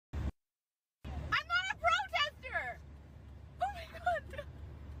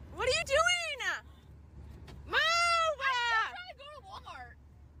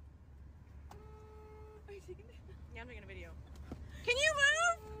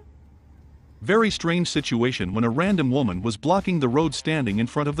Very strange situation when a random woman was blocking the road standing in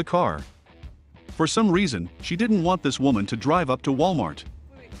front of the car. For some reason, she didn't want this woman to drive up to Walmart.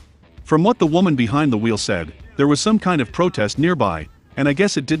 From what the woman behind the wheel said, there was some kind of protest nearby, and I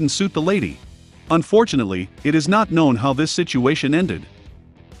guess it didn't suit the lady. Unfortunately, it is not known how this situation ended.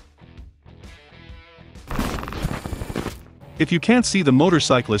 If you can't see the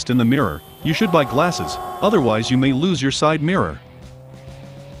motorcyclist in the mirror, you should buy glasses, otherwise you may lose your side mirror.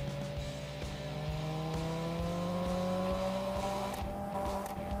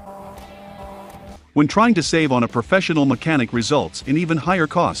 When trying to save on a professional mechanic results in even higher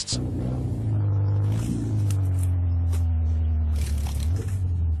costs.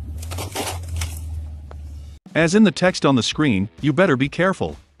 As in the text on the screen, you better be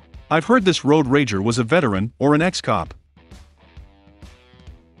careful. I've heard this road rager was a veteran or an ex-cop.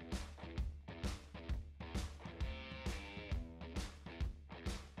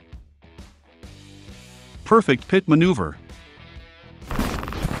 Perfect pit maneuver.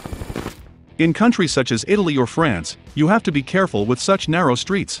 In countries such as Italy or France, you have to be careful with such narrow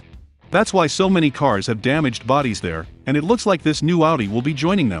streets. That's why so many cars have damaged bodies there, and it looks like this new Audi will be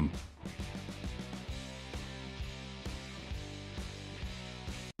joining them.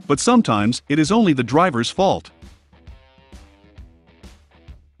 But sometimes, it is only the driver's fault.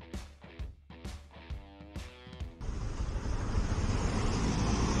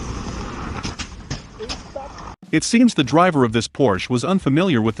 It seems the driver of this Porsche was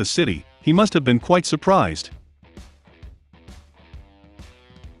unfamiliar with the city. He must have been quite surprised.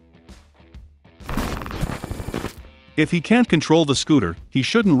 If he can't control the scooter, he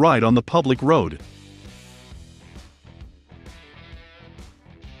shouldn't ride on the public road.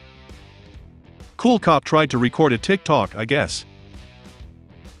 Cool cop tried to record a TikTok, I guess.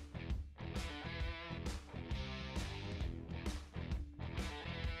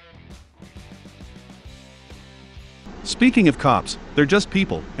 Speaking of cops, they're just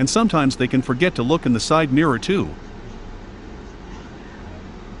people, and sometimes they can forget to look in the side mirror too.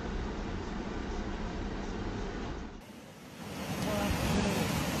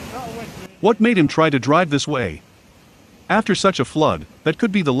 What made him try to drive this way? After such a flood, that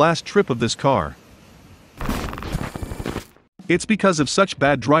could be the last trip of this car. It's because of such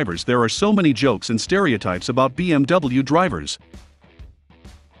bad drivers there are so many jokes and stereotypes about BMW drivers.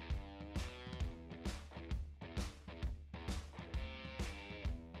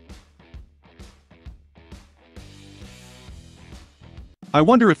 I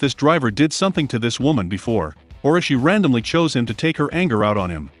wonder if this driver did something to this woman before, or if she randomly chose him to take her anger out on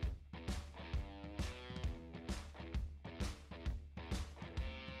him.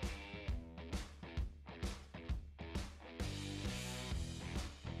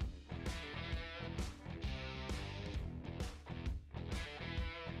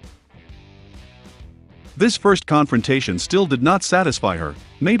 This first confrontation still did not satisfy her.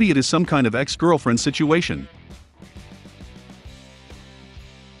 Maybe it is some kind of ex-girlfriend situation.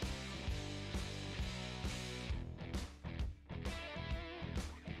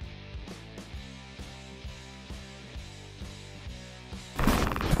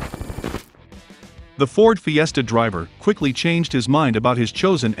 The Ford Fiesta driver quickly changed his mind about his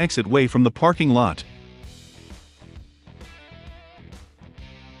chosen exit way from the parking lot.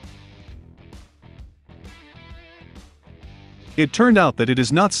 It turned out that it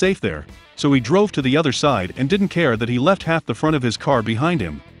is not safe there, so he drove to the other side and didn't care that he left half the front of his car behind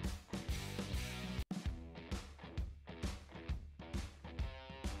him.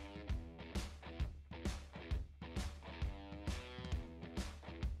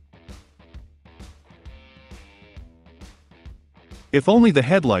 If only the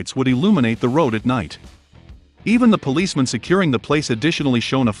headlights would illuminate the road at night. Even the policeman securing the place additionally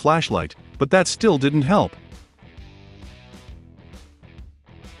shone a flashlight, but that still didn't help.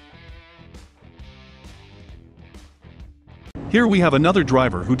 Here we have another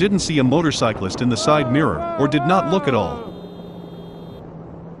driver who didn't see a motorcyclist in the side mirror, or did not look at all.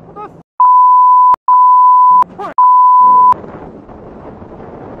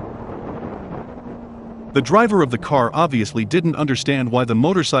 The driver of the car obviously didn't understand why the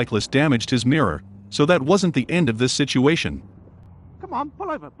motorcyclist damaged his mirror, so that wasn't the end of this situation. Come on, pull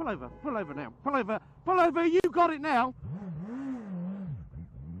over now, pull over, you got it now.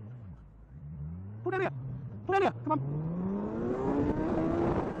 Pull down here, come on.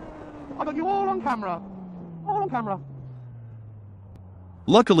 I got you all on camera.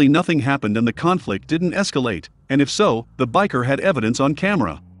 Luckily nothing happened and the conflict didn't escalate, and if so, the biker had evidence on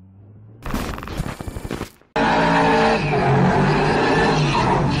camera.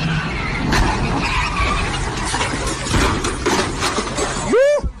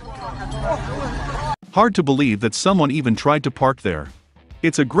 Hard to believe that someone even tried to park there.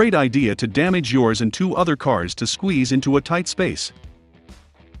 It's a great idea to damage yours and 2 other cars to squeeze into a tight space.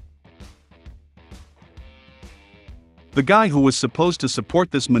 The guy who was supposed to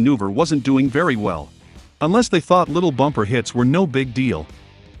support this maneuver wasn't doing very well. Unless they thought little bumper hits were no big deal.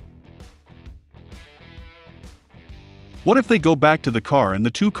 What if they go back to the car and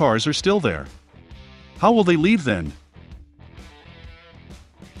the 2 cars are still there? How will they leave then?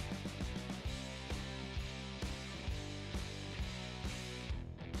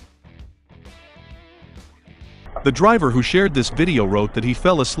 The driver who shared this video wrote that he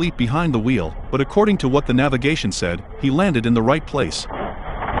fell asleep behind the wheel, but according to what the navigation said, he landed in the right place. You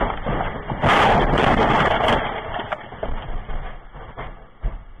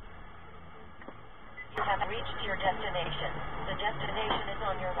have reached your destination. The destination is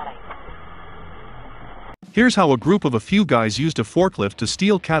on your right. Here's how a group of a few guys used a forklift to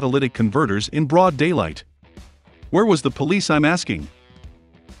steal catalytic converters in broad daylight. Where was the police, I'm asking?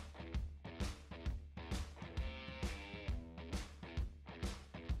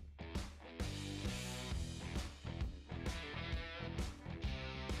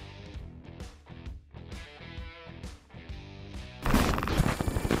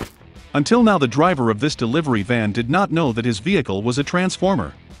 Until now, the driver of this delivery van did not know that his vehicle was a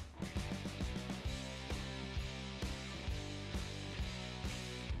transformer.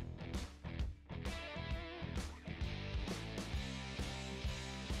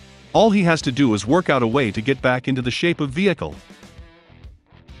 All he has to do is work out a way to get back into the shape of vehicle.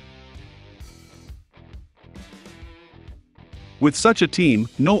 With such a team,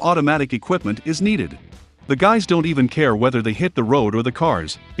 no automatic equipment is needed. The guys don't even care whether they hit the road or the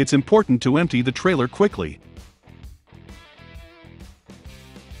cars, it's important to empty the trailer quickly.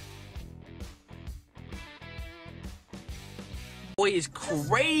 Boy is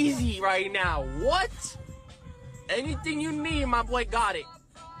crazy right now. What? Anything you need, my boy got it.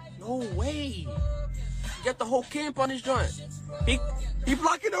 No way. He got the whole camp on his joint. He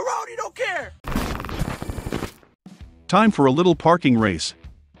blocking the road, he don't care. Time for a little parking race.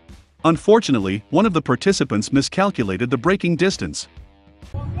 Unfortunately, one of the participants miscalculated the braking distance.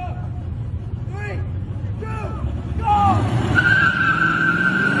 3, 2, go!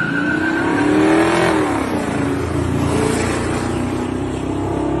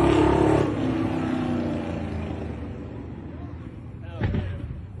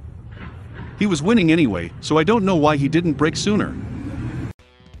 He was winning anyway, so I don't know why he didn't brake sooner.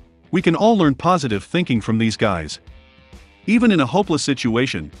 We can all learn positive thinking from these guys. Even in a hopeless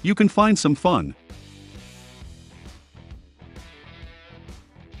situation, you can find some fun.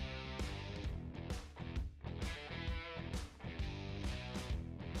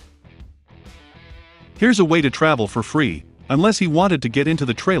 Here's a way to travel for free, unless he wanted to get into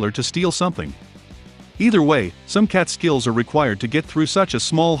the trailer to steal something. Either way, some cat skills are required to get through such a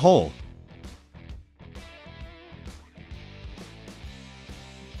small hole.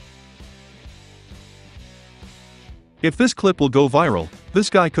 If this clip will go viral, this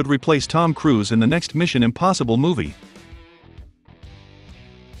guy could replace Tom Cruise in the next Mission Impossible movie.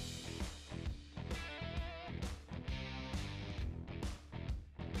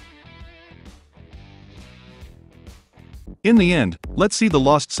 In the end, let's see the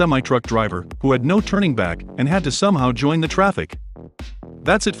lost semi-truck driver, who had no turning back and had to somehow join the traffic.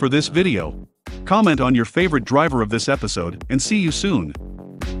 That's it for this video. Comment on your favorite driver of this episode, and see you soon.